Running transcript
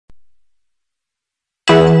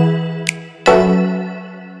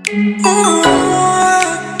Hey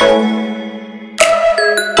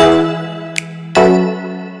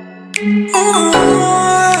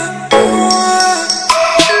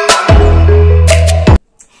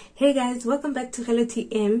guys, welcome back to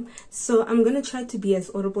GRWM. So I'm gonna try to be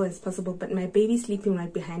as audible as possible, but my baby's sleeping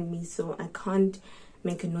right behind me, so I can't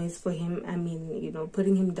make a noise for him. I mean, you know,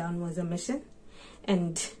 putting him down was a mission.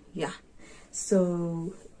 And yeah,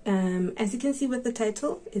 so as you can see with the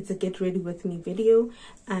title, it's a get ready with me video.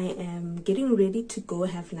 I am getting ready to go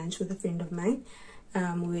have lunch with a friend of mine.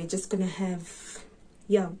 We're just gonna have,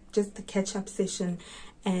 yeah, just the catch-up session.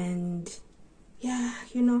 And yeah,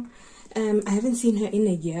 you know, I haven't seen her in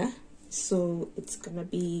a year, so it's gonna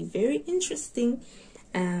be very interesting.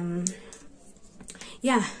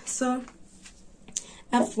 Yeah, so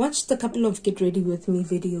I've watched a couple of get ready with me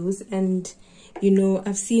videos, and you know,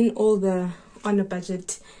 I've seen all the on a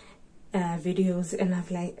budget videos, and I've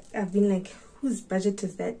been like, whose budget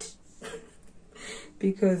is that?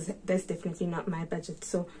 Because that's definitely not my budget.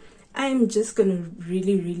 So I'm just gonna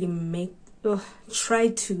really try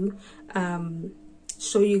to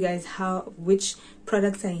show you guys which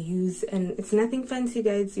products I use, and it's nothing fancy,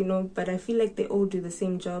 guys, you know, but I feel like they all do the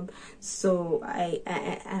same job, so I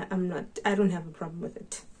don't have a problem with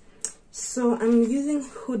it. So I'm using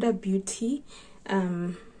Huda Beauty,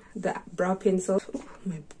 the brow pencil. Oh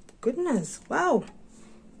my goodness, wow.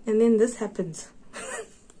 And then this happens.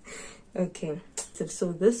 Okay,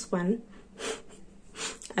 so this one,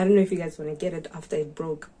 I don't know if you guys want to get it after it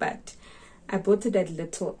broke, but I bought it at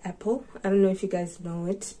Little Apple. I don't know if you guys know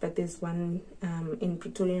it, but there's one in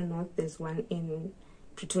Pretoria North, there's one in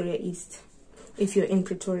Pretoria East, if you're in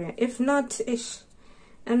Pretoria. If not, I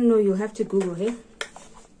don't know, you'll have to Google, hey?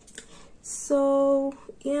 So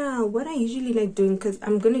yeah, what I usually like doing, because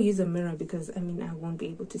I'm going to use a mirror, because I mean, I won't be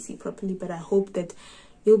able to see properly, but I hope that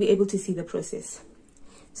you'll be able to see the process.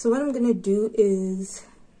 So what I'm going to do is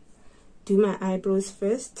do my eyebrows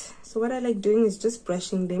first. So what I like doing is just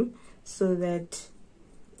brushing them, so that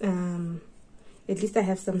at least I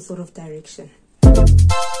have some sort of direction.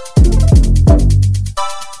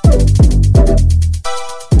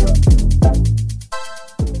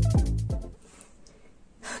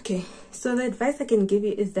 Okay, so the advice I can give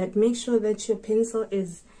you is that make sure that your pencil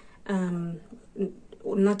is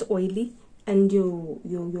not oily, and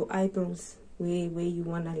your eyebrows, where you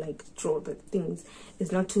want to like draw the things,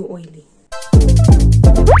 is not too oily.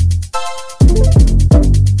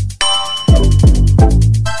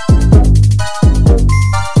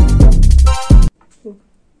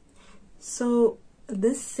 So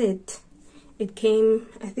this set, it came,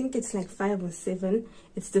 I think it's like 5 or 7.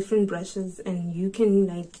 It's different brushes, and you can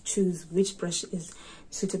like choose which brush is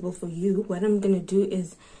suitable for you. What I'm gonna do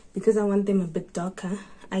is, because I want them a bit darker,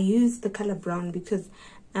 I use the color brown, because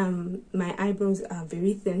my eyebrows are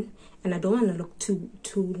very thin, and I don't want to look too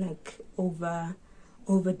like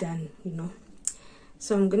overdone, you know.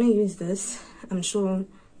 So I'm gonna use this. I'm sure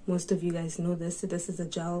most of you guys know this. This is a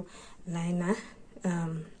gel liner,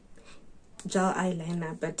 gel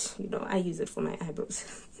eyeliner, but you know, I use it for my eyebrows.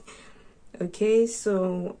 Okay,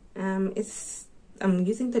 so I'm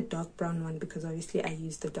using the dark brown one, because obviously I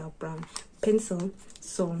use the dark brown pencil.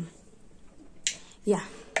 So yeah,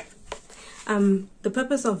 the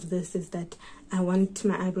purpose of this is that I want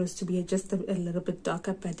my eyebrows to be just a little bit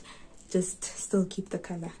darker, but just still keep the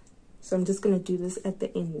color. So I'm just gonna do this at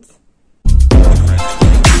the ends.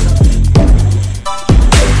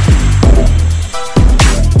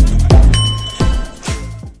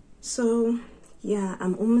 So yeah,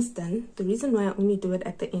 I'm almost done. The reason why I only do it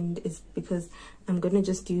at the end is because I'm gonna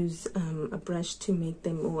just use a brush to make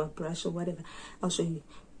them, or a brush or whatever, I'll show you,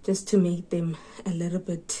 just to make them a little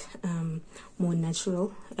bit more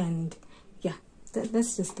natural. And yeah,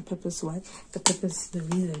 that's just the purpose. The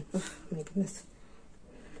reason. Oh my goodness.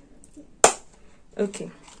 Okay.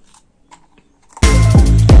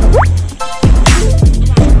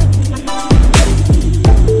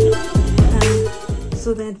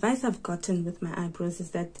 So the advice I've gotten with my eyebrows is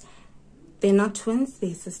that they're not twins,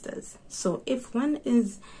 they're sisters. So if one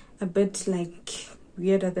is a bit like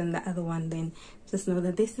weirder than the other one, then just know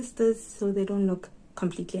that they're sisters, so they don't look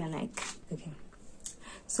completely alike. Okay.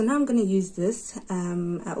 So now I'm gonna use this.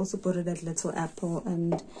 I also bought it at Little Apple,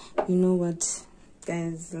 and you know what,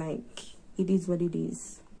 guys, like, it is what it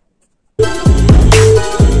is.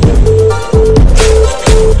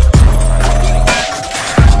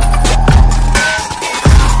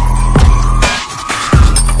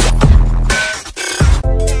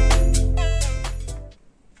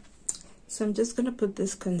 So I'm just gonna put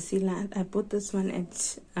this concealer. I bought this one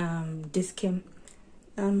at Discam.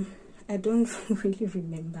 I don't really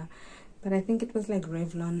remember but I think it was like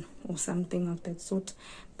Revlon or something of that sort,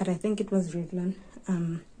 but I think it was Revlon.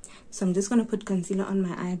 So I'm just going to put concealer on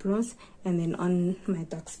my eyebrows and then on my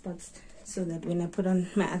dark spots, so that when I put on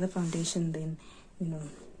my other foundation, then, you know.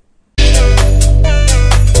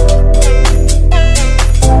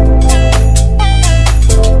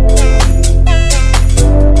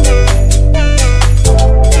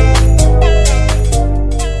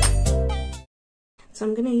 So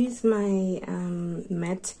I'm going to use my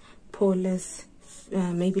matte poreless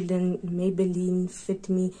Maybelline Fit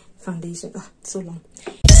Me foundation. Oh, it's so long.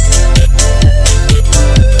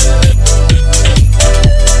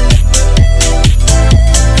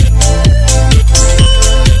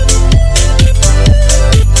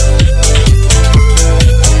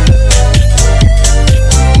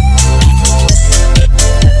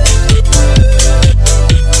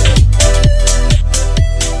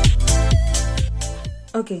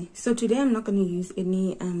 Okay, so today I'm not going to use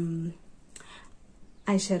any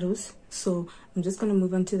eyeshadows, so I'm just going to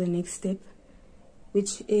move on to the next step,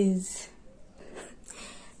 which is,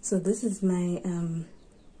 so this is my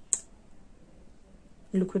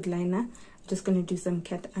liquid liner. I'm just going to do some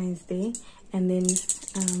cat eyes there, and then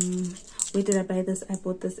where did I buy this? I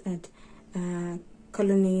bought this at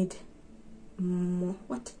Colonnade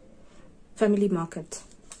Family Market.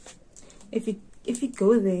 If you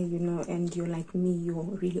go there, you know, and you're like me, you're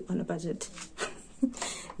really on a budget,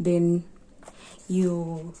 then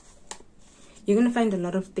you're gonna find a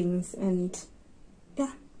lot of things, and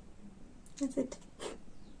yeah, that's it.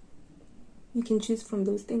 You can choose from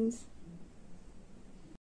those things.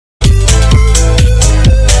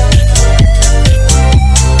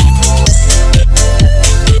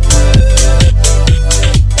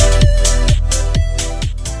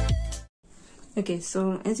 Okay,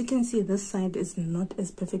 so as you can see, this side is not as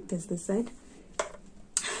perfect as this side.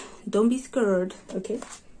 Don't be scared, okay?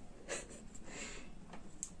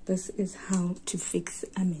 This is how to fix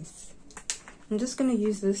a mess. I'm just gonna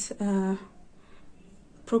use this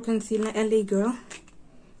Pro Concealer LA Girl.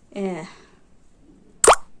 Damn,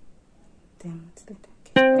 what's that?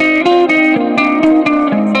 Okay.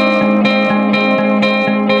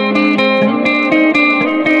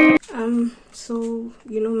 So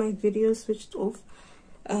you know, my video switched off.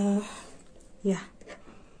 Yeah,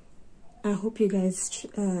 I hope you guys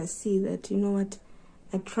see that, you know what,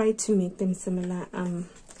 I try to make them similar. I'm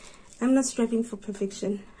not striving for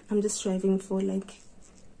perfection. I'm just striving for, like,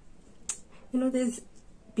 you know, there's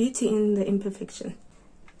beauty in the imperfection.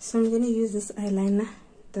 So I'm gonna use this eyeliner.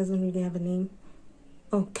 Doesn't really have a name.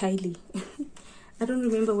 Oh, Kylie. I don't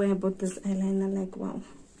remember where I bought this eyeliner. Like, wow,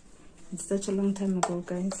 it's such a long time ago,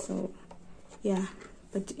 guys. So yeah,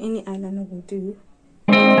 but any eyeliner will do.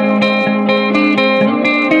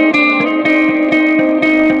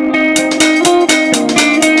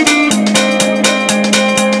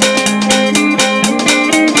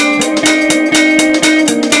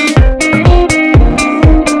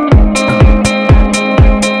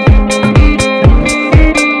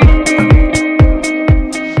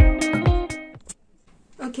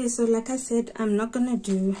 Okay, so like I said, I'm not gonna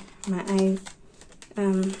do my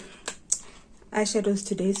eyeshadows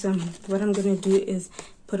today. So what I'm gonna do is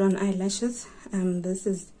put on eyelashes. This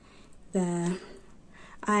is the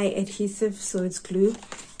eye adhesive, so it's glue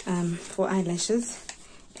for eyelashes.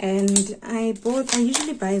 And I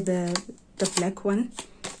usually buy the black one,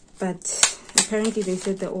 but apparently they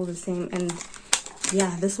said they're all the same. And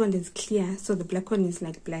yeah, this one is clear, so the black one is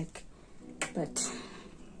like black, but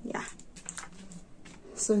yeah.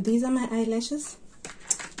 So these are my eyelashes.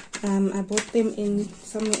 I bought them in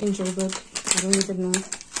somewhere in Joburg. I don't even know,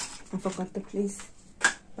 I forgot the place,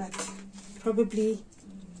 but probably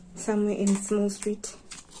somewhere in Small Street.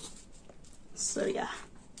 So yeah,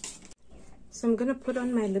 so I'm gonna put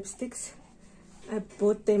on my lipsticks. I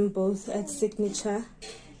bought them both at Signature.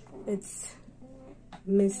 It's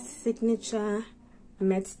Miss Signature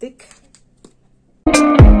Matte Stick.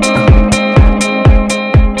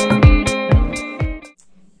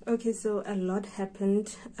 Okay, so a lot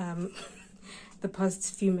happened the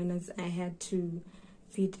past few minutes. I had to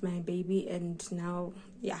feed my baby, and now,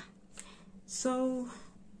 yeah. So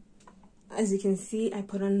as you can see, I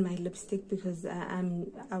put on my lipstick because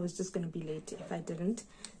I was just gonna be late if I didn't.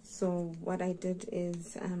 So what I did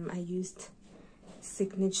is I used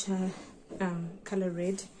Signature color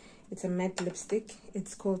red. It's a matte lipstick.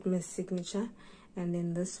 It's called Miss Signature, and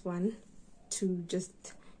then this one to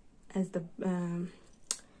just as the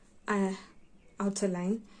outer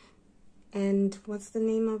line. And what's the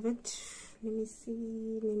name of it? Let me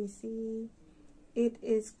see. It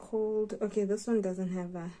is called, okay, this one doesn't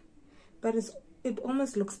have a, but it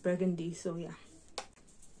almost looks burgundy, so yeah.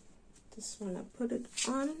 Just want to put it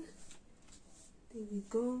on. There we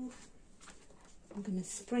go. I'm gonna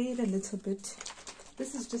spray it a little bit.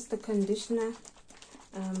 This is just the conditioner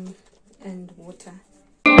and water.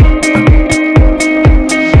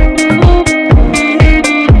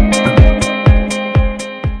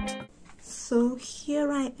 So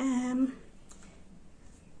here I am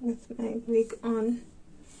with my wig on.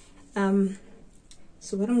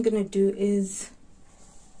 So what I'm gonna do is,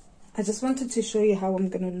 I just wanted to show you how I'm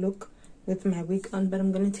gonna look with my wig on, but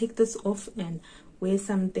I'm gonna take this off and wear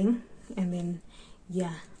something, and then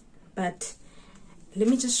yeah. But let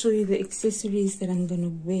me just show you the accessories that I'm gonna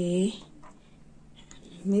wear.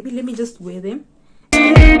 Maybe let me just wear them.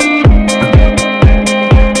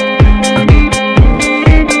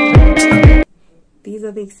 These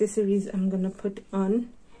are the accessories I'm gonna put on.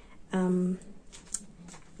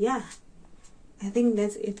 Yeah, I think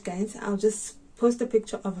that's it, guys. I'll just post a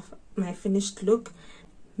picture of my finished look.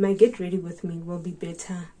 My get ready with me will be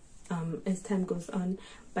better as time goes on,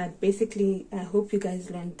 but basically I hope you guys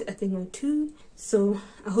learned a thing or two. So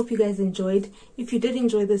I hope you guys enjoyed. If you did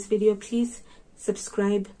enjoy this video, please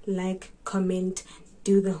subscribe, like, comment,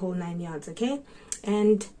 do the whole 9 yards, okay?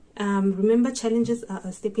 And remember, challenges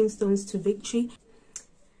are stepping stones to victory.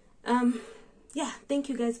 Yeah, thank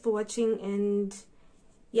you guys for watching, and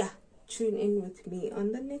yeah, tune in with me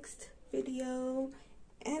on the next video,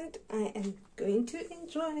 and I am going to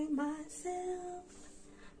enjoy myself.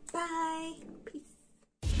 Bye. Peace.